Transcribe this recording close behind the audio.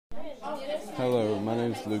Hello, my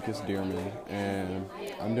name is Lucas Dearman, and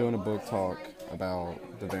I'm doing a book talk about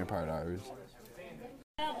the Vampire Diaries.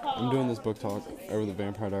 I'm doing this book talk over the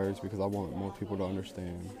Vampire Diaries because I want more people to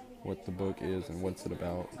understand what the book is and what's it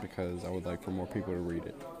about, because I would like for more people to read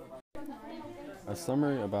it. A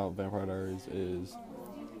summary about Vampire Diaries is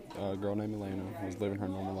a girl named Elena was living her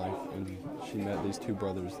normal life, and she met these two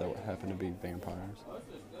brothers that happen to be vampires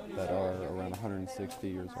that are around 160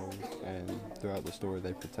 years old, and throughout the story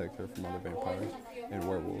they protect her from other vampires and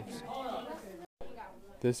werewolves.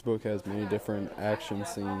 This book has many different action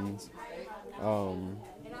scenes,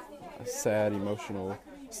 sad, emotional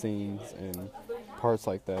scenes, and parts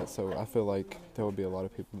like that, so I feel like there will be a lot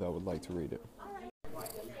of people that would like to read it.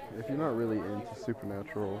 If you're not really into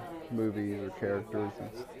supernatural movies or characters and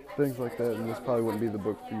things like that, then this probably wouldn't be the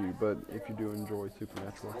book for you, but if you do enjoy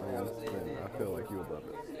supernatural things, then I feel like you would love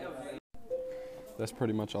it. That's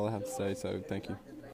pretty much all I have to say, so thank you.